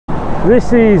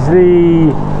This is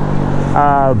the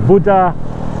Buddha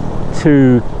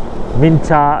to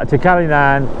Mintal, to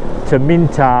Kalinan, to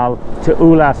Mintal, to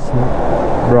Ulas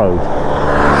road.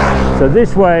 So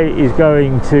this way is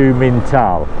going to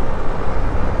Mintal,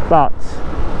 but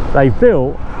they've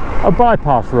built a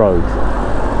bypass road,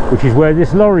 which is where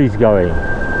this lorry's going,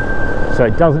 so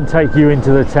it doesn't take you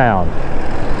into the town.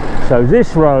 So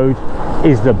this road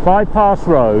is the bypass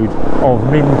road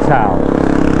of Mintal.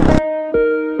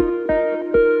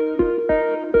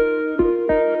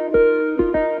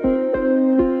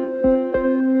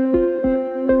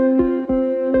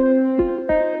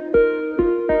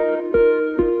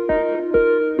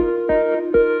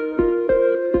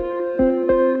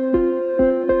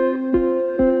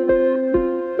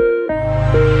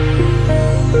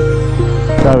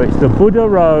 So it's the Buddha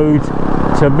Road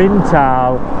to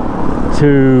Mintal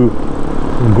to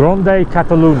Grande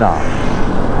Cataluna.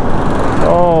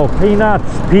 Oh,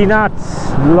 peanuts,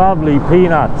 peanuts, lovely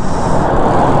peanuts.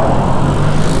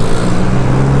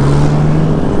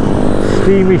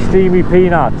 Steamy, steamy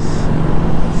peanuts.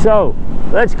 So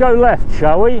let's go left,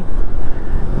 shall we?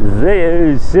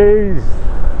 This is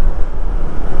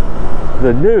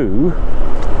the new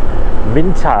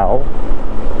Mintal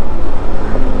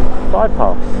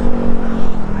bypass.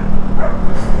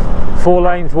 4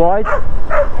 lanes wide,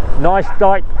 nice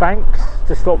dike banks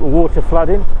to stop the water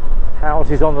flooding,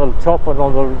 houses on the top and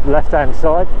on the left hand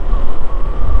side.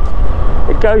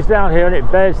 It goes down here and it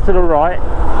bears to the right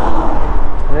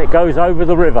and it goes over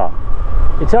the river.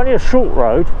 It's only a short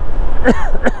road.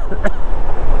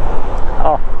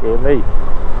 Oh dear me,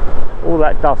 all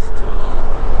that dust.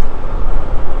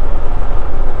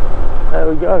 There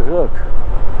we go, look.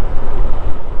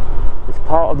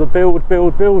 Part of the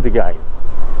build again.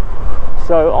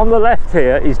 So on the left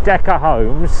here is Decker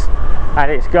Homes,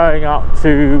 and it's going up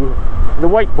to the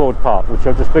wakeboard park, which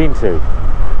I've just been to,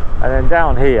 and then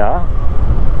down here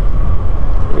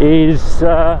is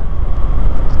the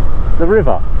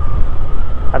river,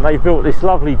 and they've built this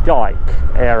lovely dike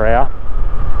area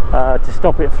to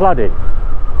stop it flooding.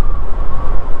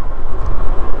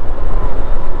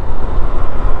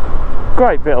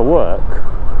 Great bit of work.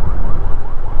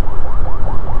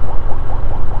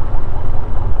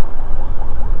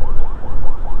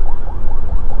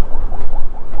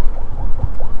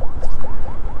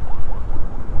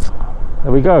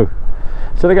 There we go.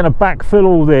 So they're going to backfill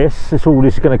all this. All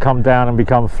this is going to come down and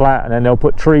become flat, and then they'll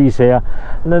put trees here,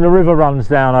 and then the river runs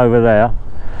down over there.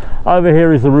 Over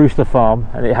here is the rooster farm,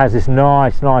 and it has this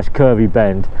nice curvy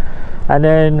bend, and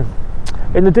then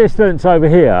in the distance over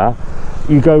here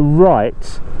you go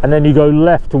right and then you go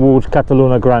left towards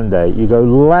Cataluna Grande. You go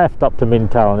left up to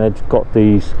Mintal, and it's got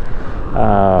these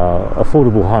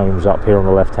affordable homes up here on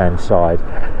the left hand side,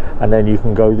 and then you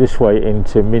can go this way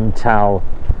into Mintal,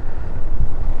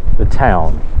 the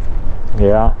town.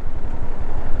 Yeah,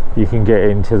 you can get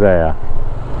into there.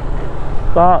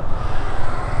 But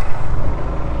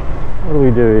what are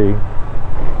we doing?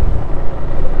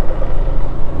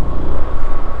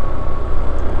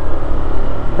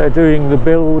 They're doing the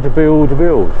build.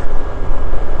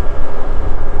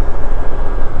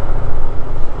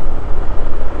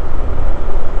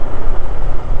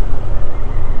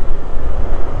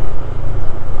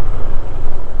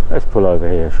 Let's pull over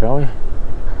here, shall we?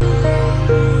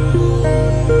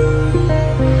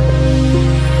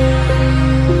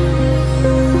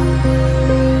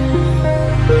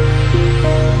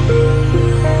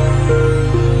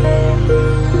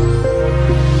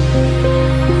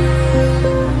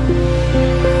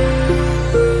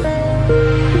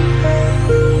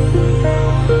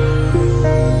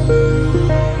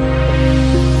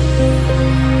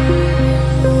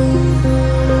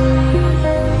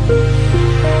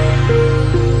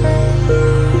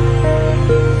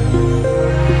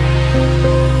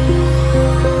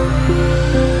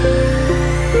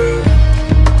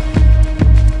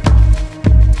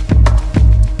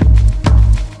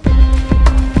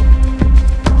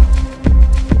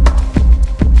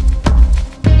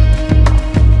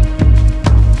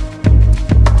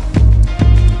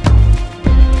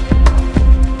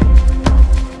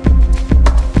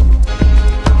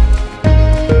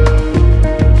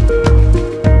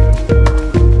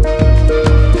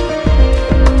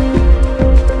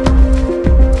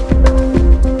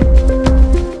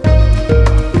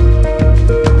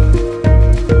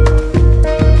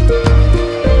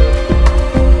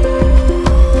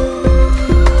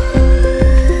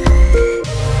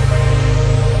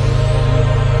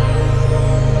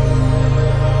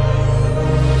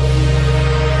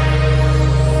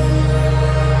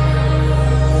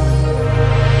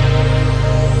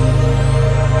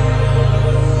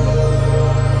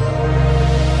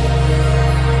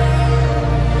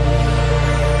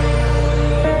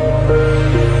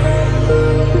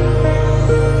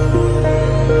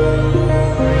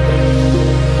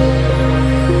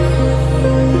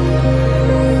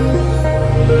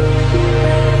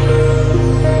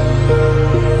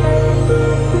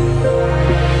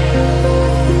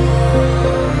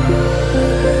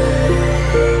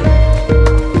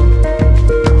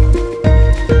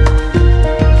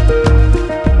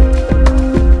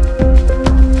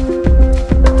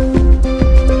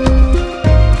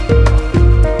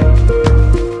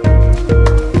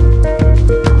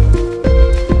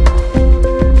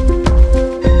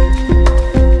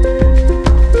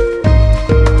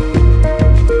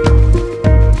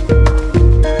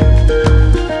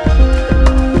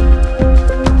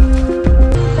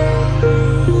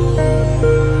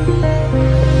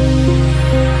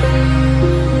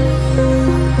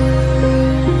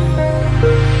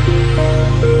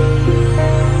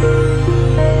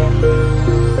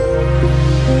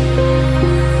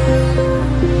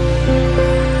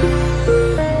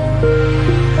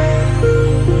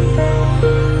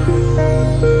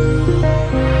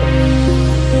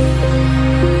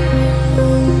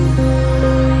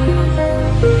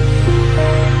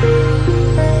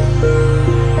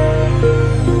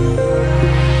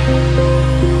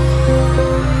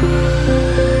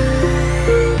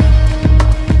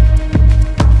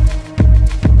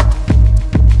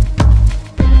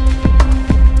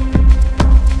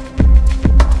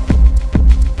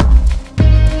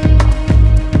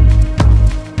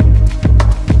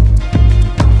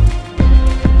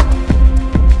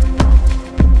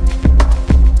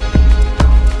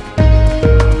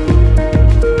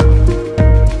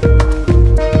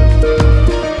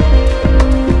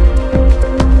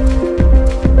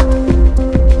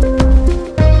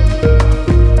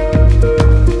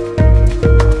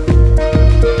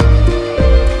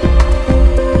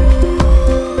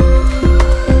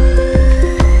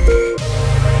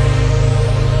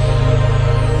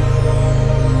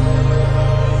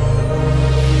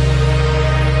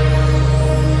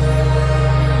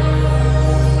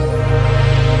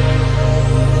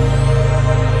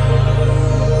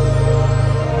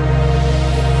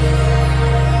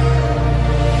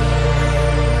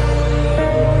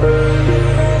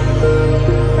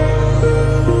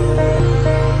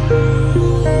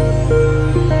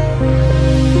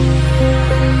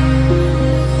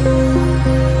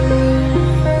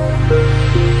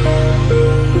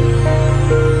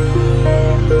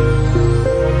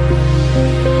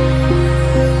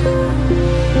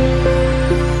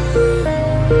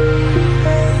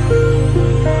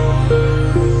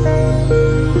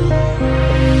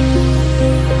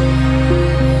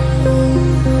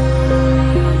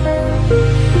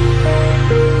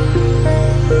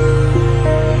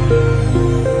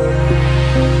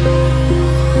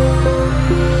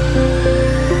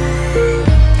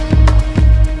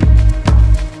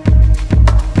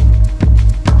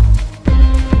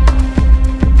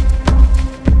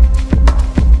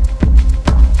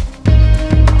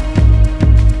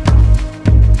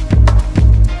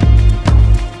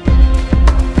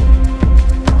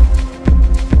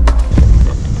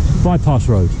 bypass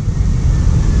road.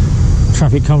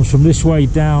 Traffic comes from this way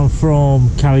down from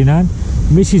Callinan,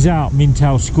 misses out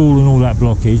Mintal school and all that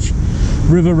blockage.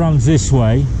 River runs this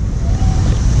way.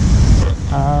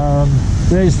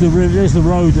 There's the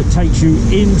road that takes you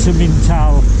into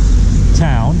Mintal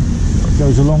town. It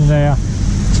goes along there,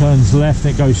 turns left,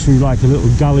 and it goes through like a little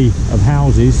gully of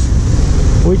houses.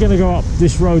 We're going to go up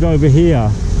this road over here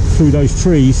through those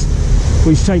trees,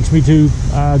 which takes me to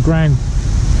Grand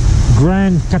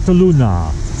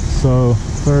Cataluna. So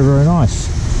very, very nice.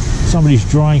 Somebody's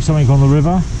drying something on the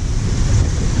river.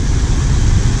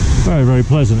 Very, very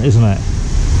pleasant, isn't it?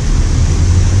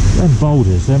 Them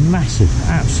boulders, they're massive,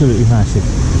 absolutely massive.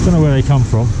 Don't know where they come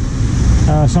from.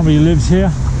 Somebody lives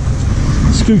here.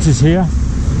 Scooters here.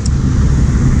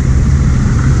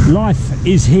 Life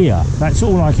is here, that's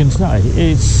all I can say.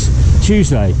 It's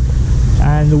Tuesday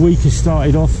and the week has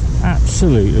started off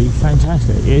absolutely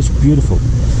fantastic. It's beautiful.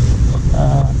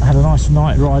 I had a nice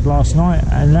night ride last night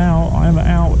and now I'm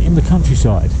out in the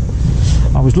countryside.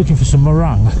 I was looking for some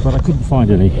meringue but I couldn't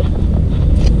find any.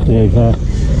 They've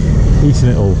eaten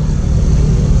it all.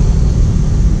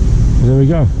 There we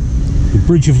go. The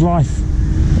Bridge of Life.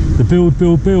 The build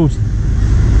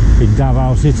in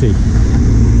DAVAO City.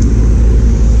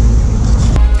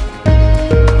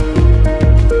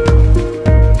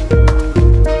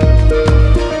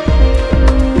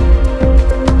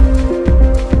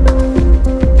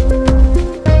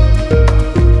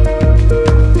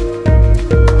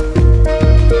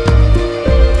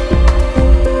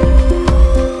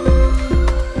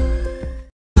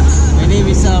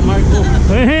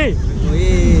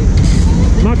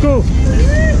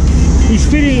 He's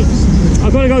fitting.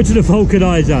 I've got to go to the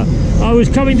vulcanizer. I was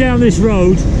coming down this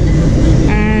road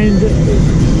and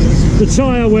the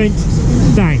tyre went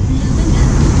bang.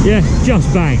 Yeah,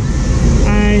 just bang.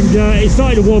 And it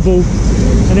started to wobble,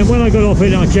 and then when I got off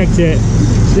it and I checked it,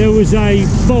 there was a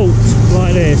bolt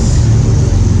like this,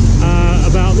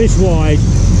 about this wide,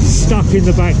 stuck in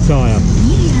the back tyre.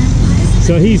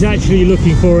 So he's actually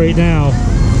looking for it now,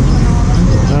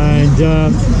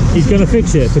 and he's going to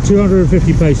fix it for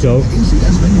 250 peso,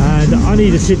 and I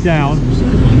need to sit down.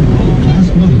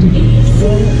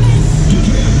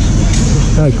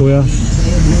 Hey, Kuya.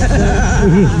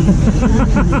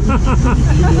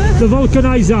 The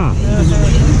vulcanizer.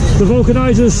 The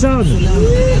vulcanizer's son.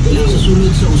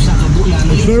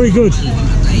 It's very good.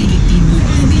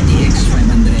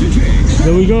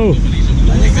 There we go.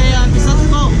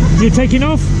 You're taking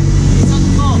off?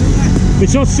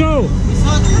 Bisotso.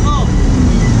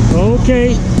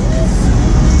 Okay.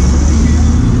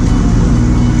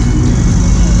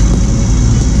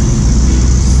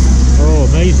 Oh,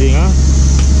 amazing, huh?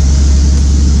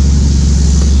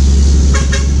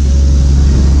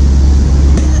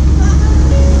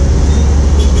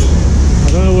 I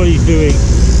don't know what he's doing.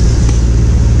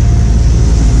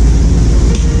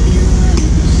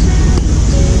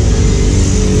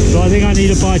 So I think I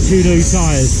need to buy 2 new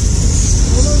tyres.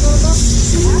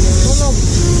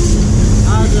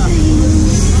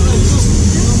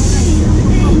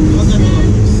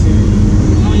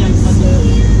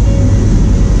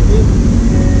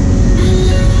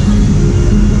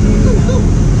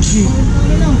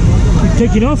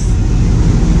 Taking off?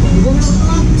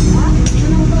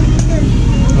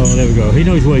 Oh, there we go. He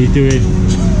knows what he's doing.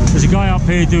 There's a guy up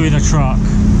here doing a truck.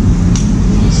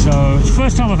 So it's the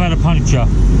first time I've had a puncture.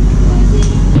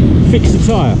 Fix the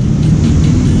tyre.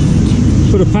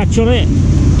 Put a patch on it.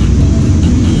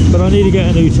 But I need to get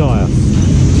a new tyre. I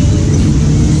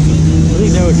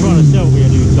think they were trying to sell me a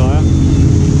new tyre.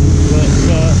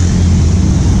 But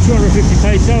 250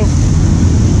 peso.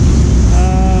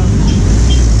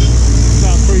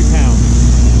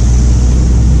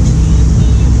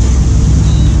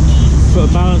 Put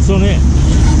a balance on it,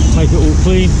 make it all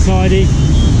clean, tidy.